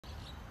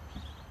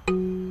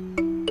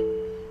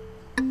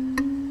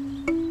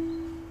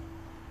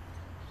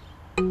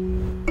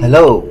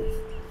Hello!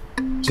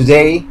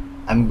 Today,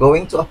 I'm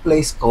going to a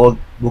place called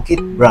Bukit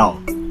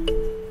Brown.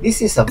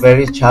 This is a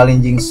very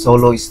challenging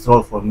solo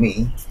stroll for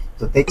me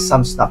to take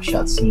some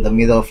snapshots in the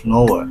middle of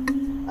nowhere.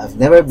 I've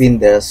never been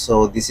there,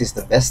 so this is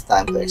the best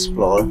time to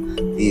explore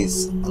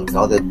these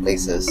uncrowded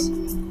places.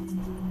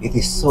 It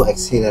is so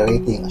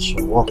exhilarating as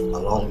you walk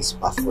along this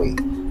pathway.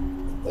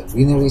 The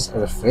greeneries are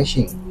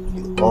refreshing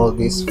with all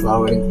these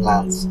flowering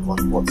plants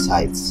on both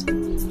sides.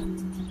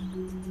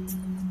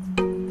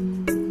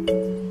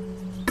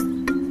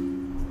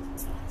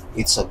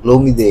 It's a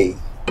gloomy day.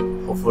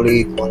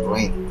 Hopefully it won't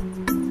rain.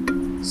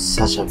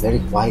 Such a very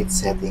quiet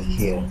setting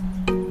here.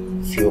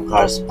 Few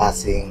cars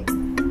passing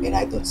and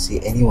I don't see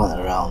anyone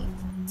around.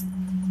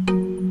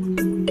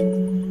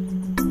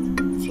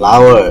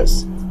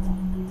 Flowers.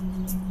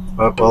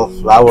 Purple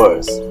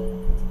flowers.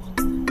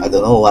 I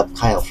don't know what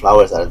kind of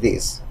flowers are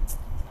these.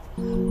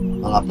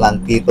 Mga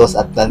plantitos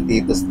at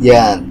plantitos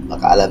diyan.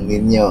 Baka alam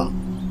ninyo.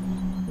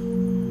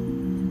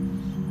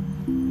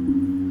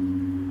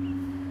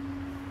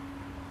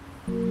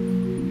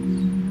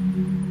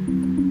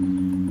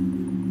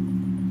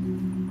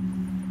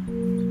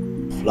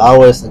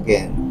 Flowers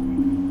again.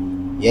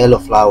 Yellow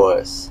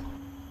flowers.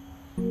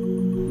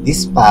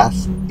 This path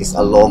is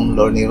a long,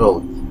 lonely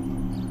road.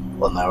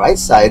 On my right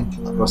side,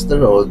 across the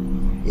road,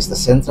 is the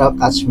central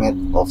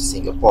catchment of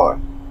Singapore.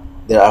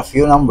 There are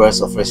few numbers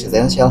of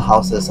residential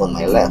houses on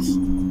my left.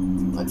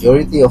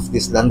 Majority of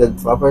these landed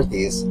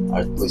properties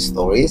are 2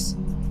 stories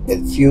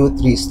and few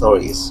 3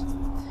 stories.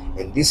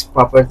 And these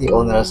property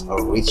owners are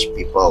rich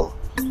people.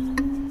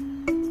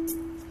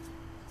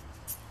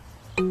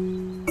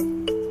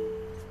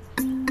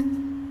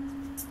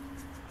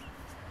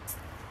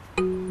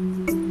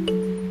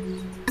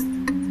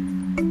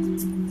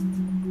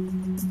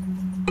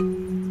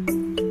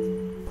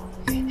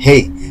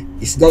 Hey,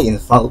 this guy in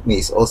front of me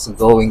is also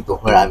going to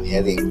where I'm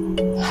heading.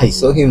 I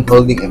saw him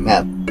holding a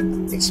map,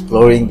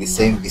 exploring the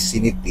same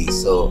vicinity,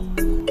 so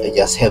I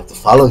just have to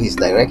follow his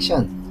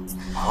direction.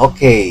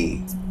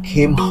 Okay,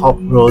 Kim Hop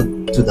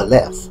Road to the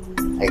left.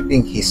 I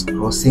think he's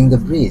crossing the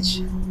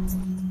bridge.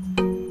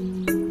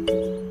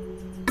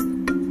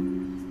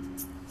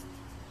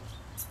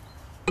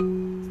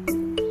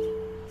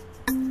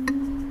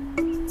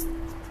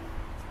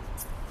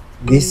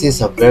 This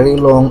is a very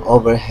long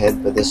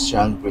overhead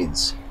pedestrian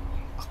bridge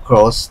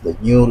across the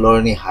new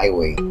Lorne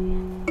Highway.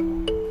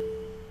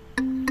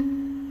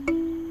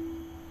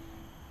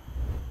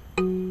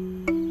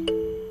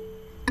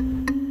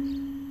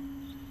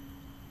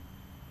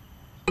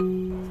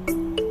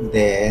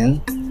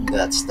 Then,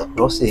 that's the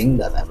crossing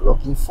that I'm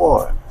looking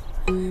for.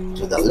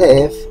 To the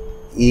left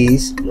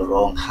is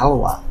Lorong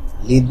Halwa,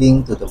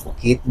 leading to the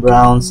Bukit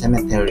Brown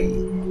Cemetery.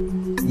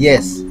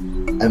 Yes,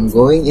 I'm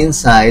going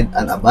inside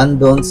an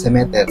abandoned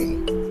cemetery.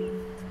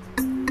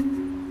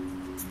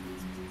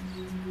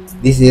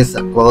 This is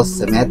a closed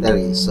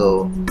cemetery,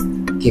 so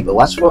keep a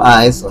watchful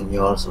eyes on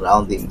your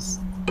surroundings.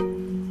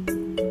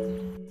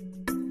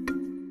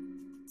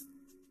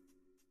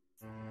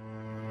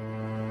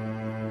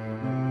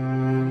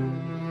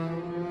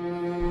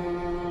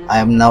 I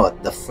am now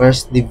at the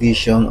first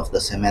division of the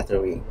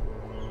cemetery.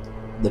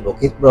 The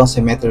Bukit Brown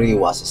Cemetery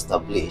was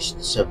established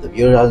to serve the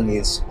burial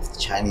needs of the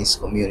Chinese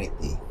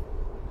community.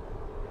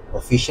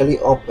 Officially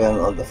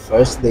opened on the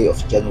first day of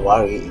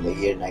January in the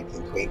year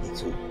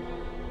 1922.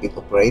 It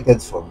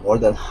operated for more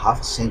than half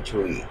a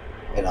century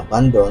and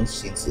abandoned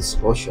since its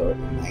closure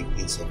in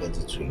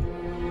 1973.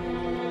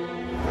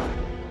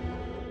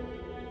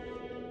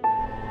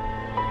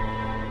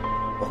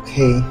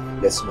 Okay,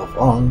 let's move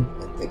on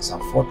and take some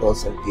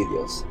photos and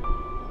videos.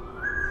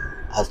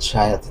 I'll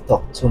try not to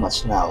talk too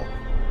much now.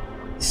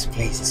 This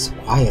place is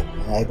quiet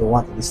and I don't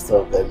want to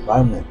disturb the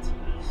environment.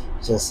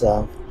 Just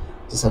a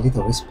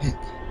little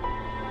respect.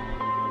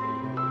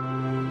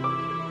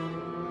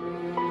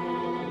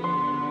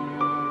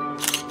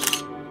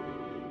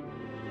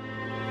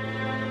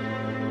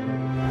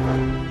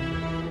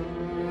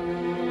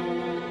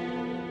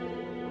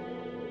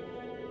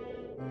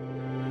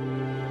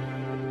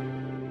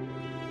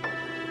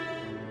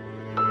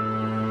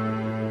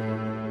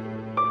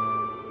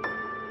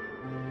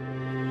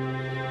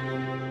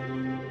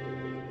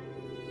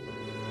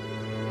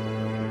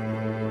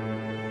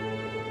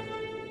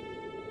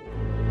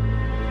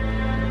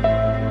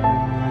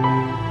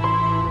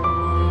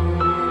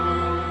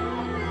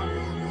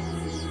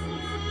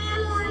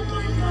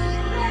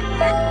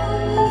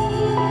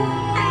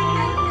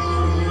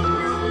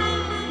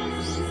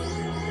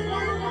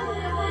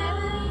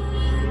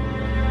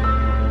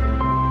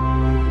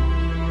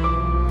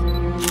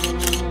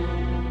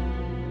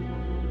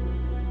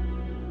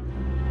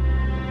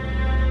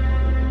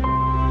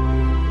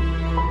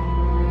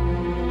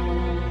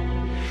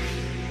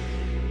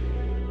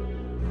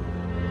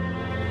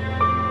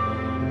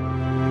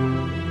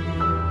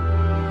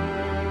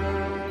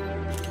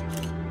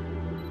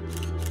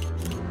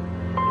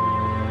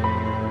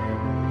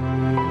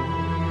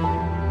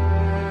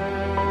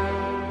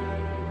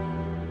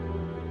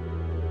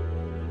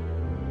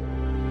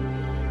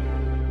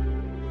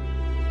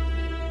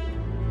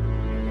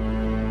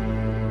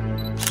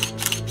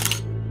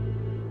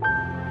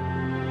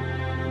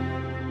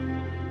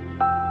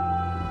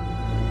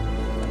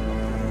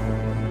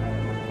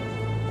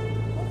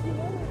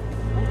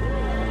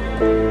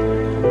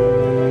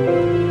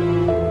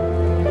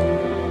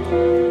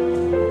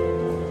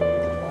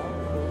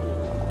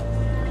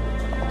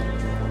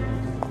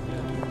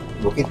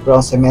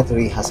 Brown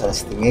Cemetery has an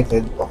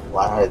estimated of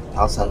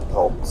 100,000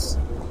 tombs.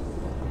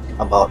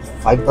 About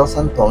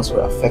 5,000 tombs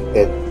were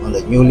affected on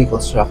the newly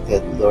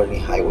constructed Lorne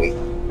Highway.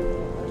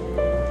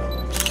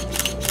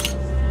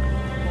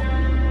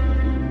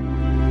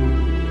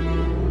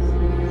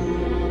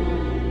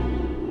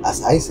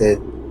 As I said,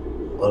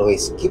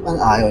 always keep an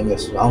eye on your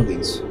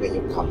surroundings when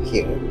you come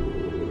here,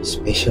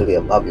 especially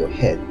above your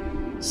head.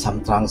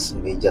 Some trunks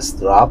may just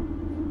drop,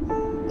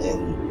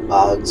 and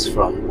bugs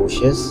from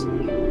bushes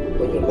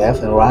on your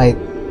left and right.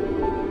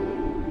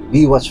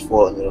 Be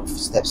watchful on your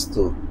steps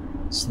too.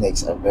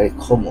 Snakes are very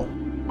common.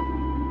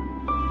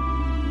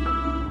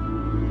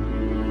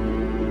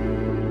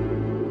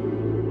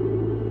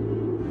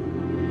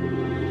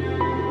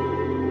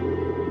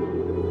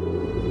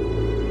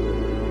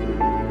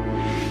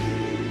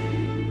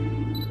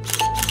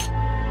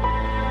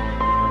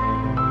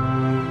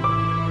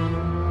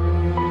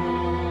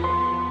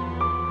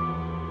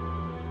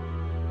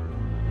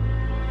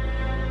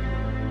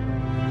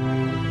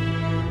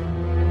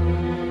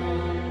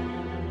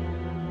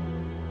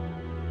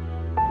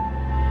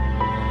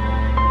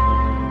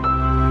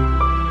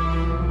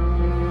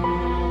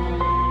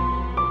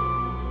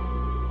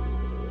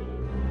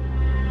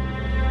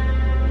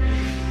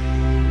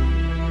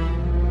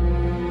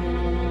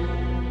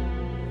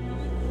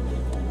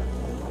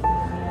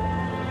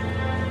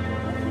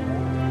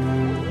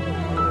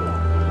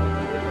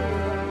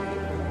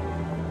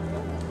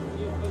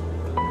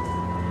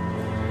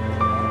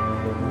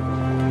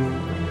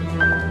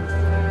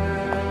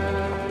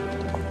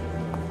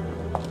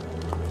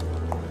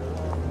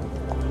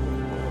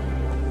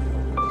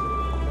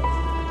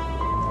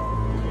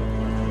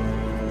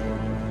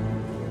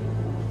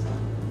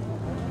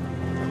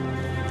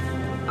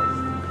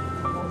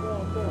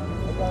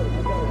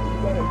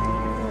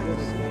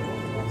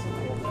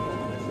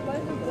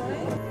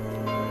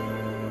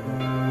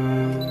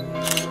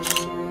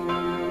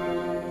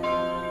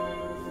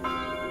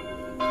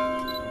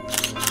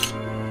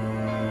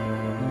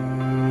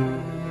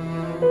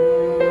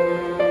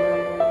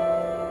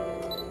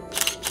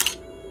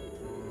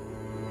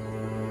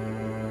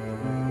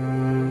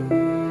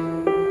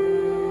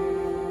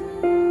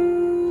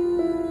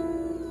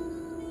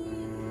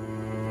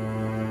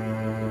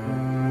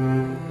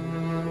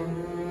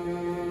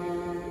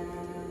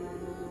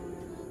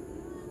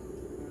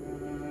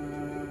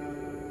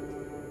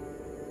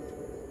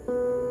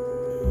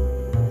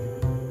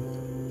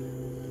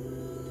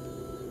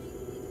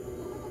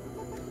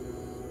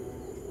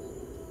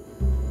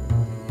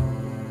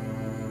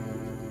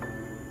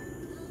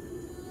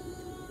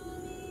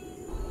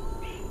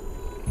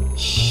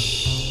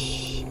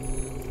 Shh.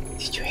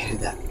 Did you hear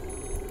that?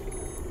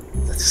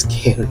 That's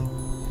scary.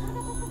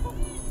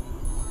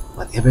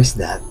 Whatever is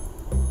that,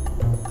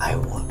 I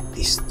won't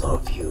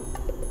disturb you.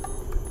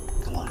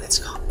 Come on, let's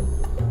go.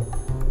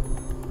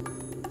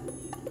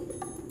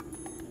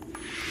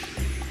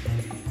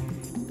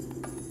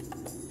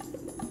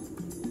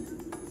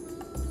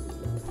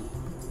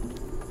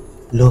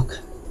 Look.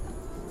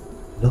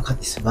 Look at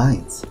these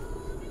vines.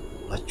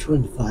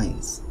 Matured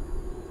vines.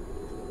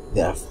 They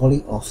are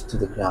falling off to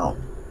the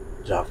ground,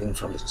 dropping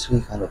from the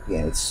tree canopy,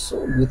 and it's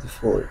so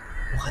beautiful.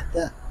 Look at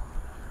that.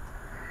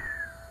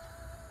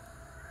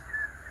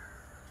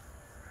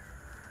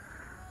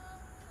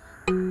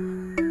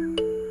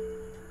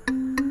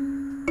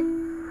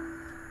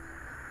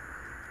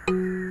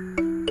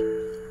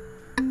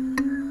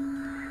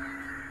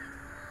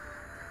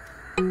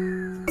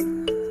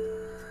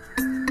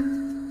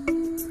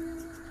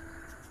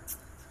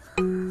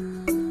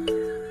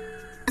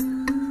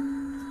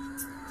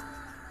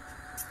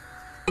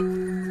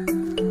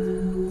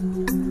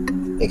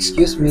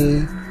 Excuse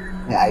me,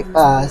 may I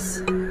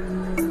pass?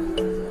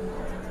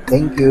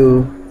 Thank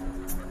you.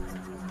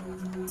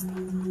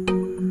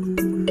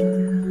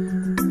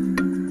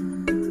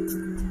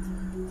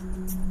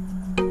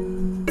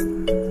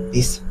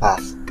 This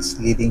path is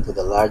leading to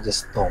the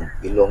largest tomb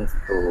belonged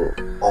to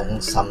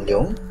Ong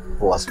Samleong,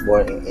 who was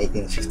born in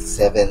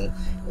 1857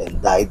 and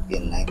died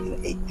in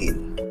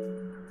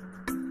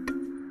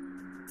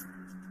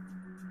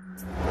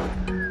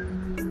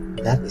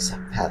 1918. That is a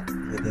path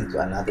leading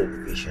to another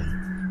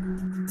division.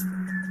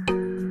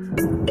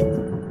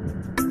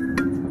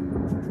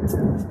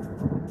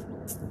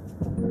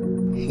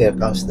 Here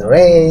comes the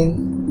rain.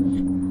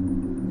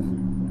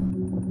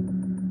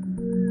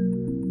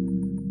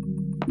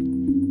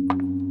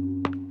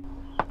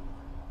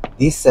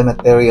 This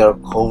cemetery are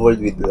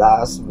covered with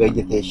lush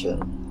vegetation.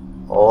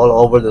 All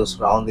over the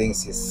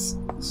surroundings is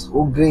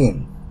so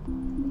green.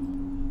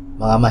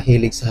 Mga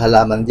mahilig sa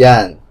halaman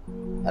dyan,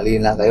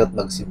 halina kayo at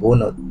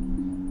magsibunot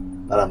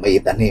para may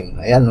itanim.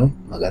 Ayan, no?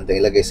 Maganda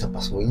ilagay sa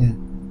paso niya.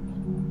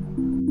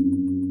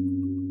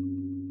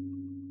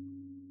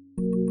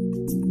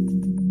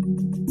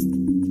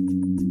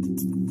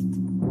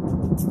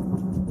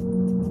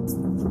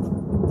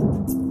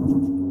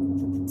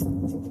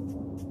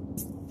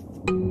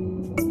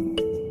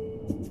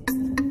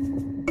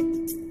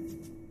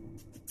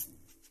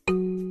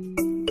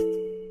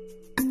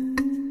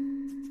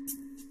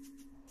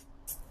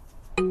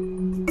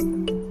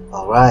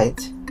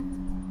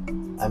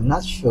 I'm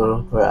not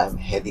sure where I'm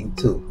heading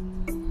to.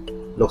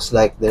 Looks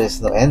like there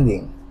is no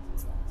ending.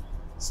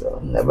 So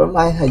never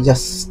mind, I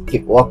just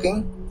keep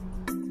walking.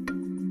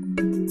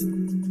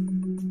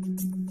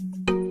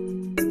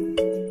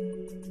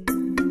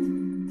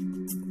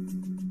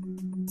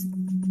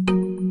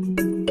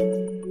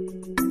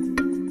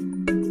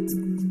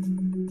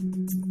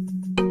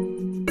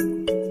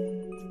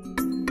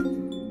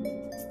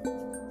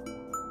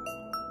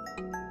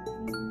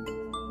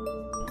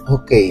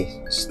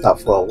 Okay,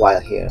 stop for a while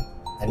here.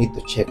 I need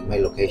to check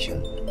my location.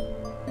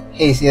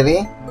 Hey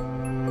Siri,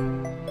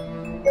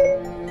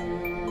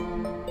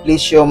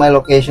 please show my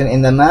location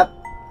in the map.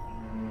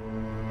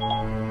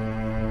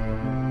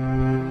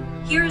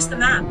 Here is the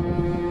map.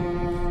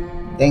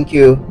 Thank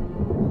you.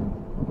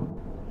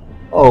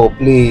 Oh,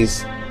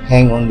 please,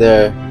 hang on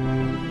there.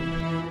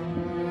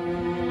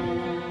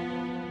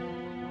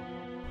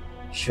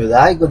 Should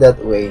I go that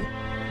way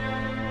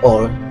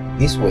or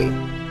this way?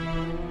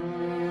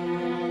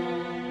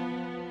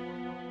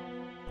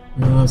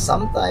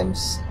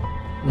 Sometimes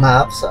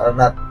maps are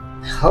not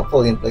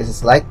helpful in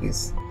places like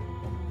this.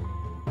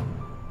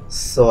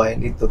 So I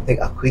need to take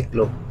a quick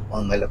look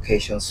on my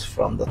locations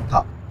from the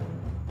top.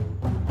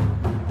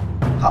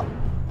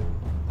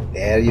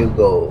 There you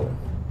go.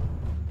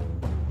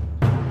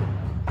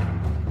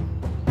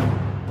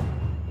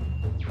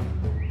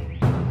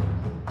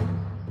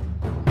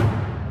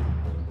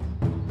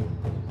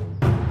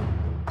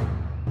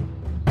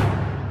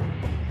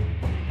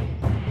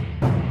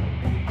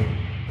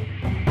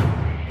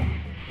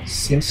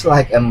 Seems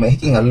like I'm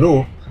making a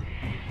loop.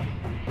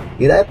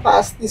 Did I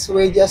pass this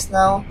way just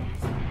now?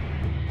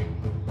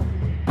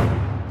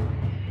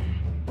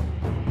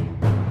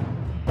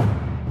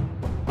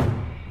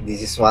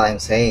 This is what I'm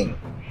saying.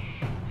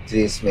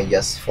 Trees may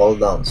just fall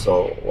down,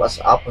 so what's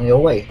up on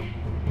your way?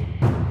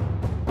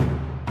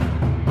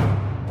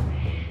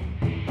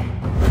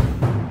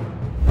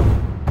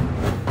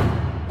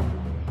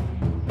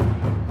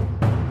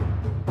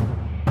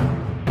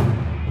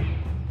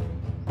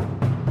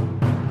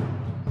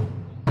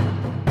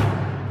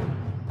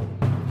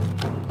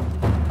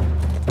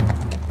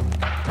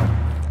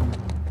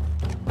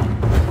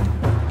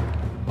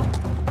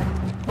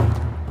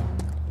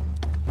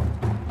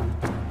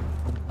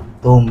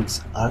 Tombs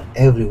are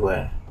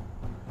everywhere.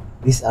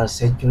 These are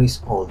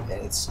centuries old,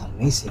 and it's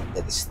amazing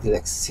that it still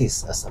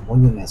exists as a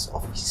monument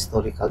of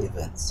historical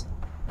events.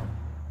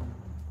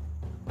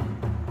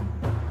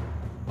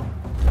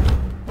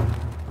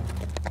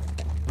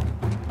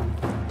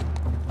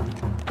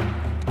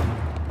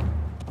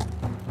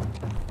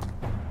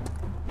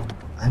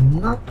 I'm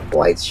not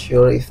quite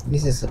sure if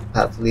this is a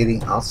path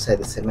leading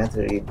outside the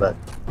cemetery, but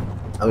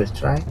I will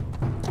try.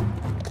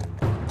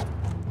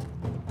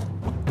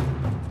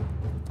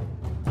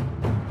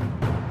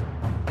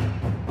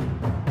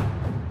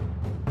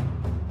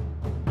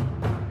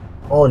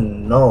 Oh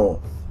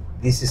no,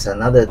 this is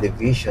another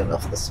division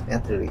of the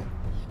cemetery.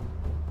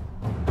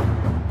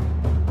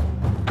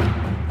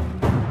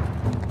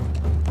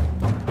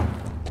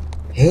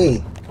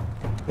 Hey,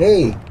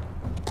 hey,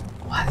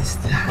 what is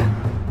that?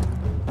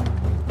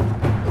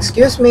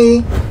 Excuse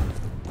me.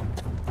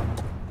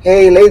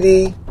 Hey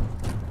lady.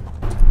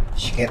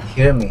 She can't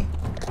hear me.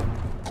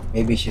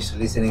 Maybe she's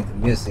listening to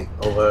music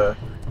over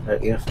her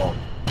earphone.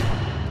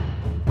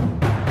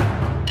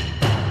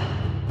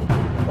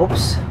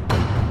 Oops.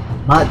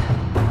 Mud.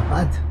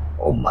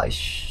 Oh, my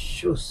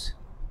shoes.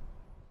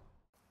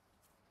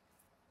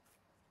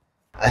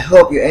 I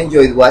hope you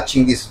enjoyed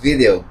watching this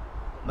video.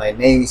 My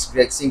name is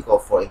Greg Cinco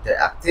for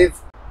Interactive.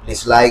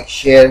 Please like,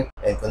 share,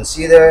 and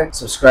consider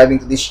subscribing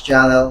to this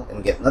channel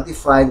and get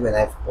notified when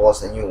I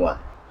post a new one.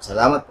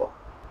 Salamat po.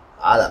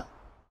 Paalam.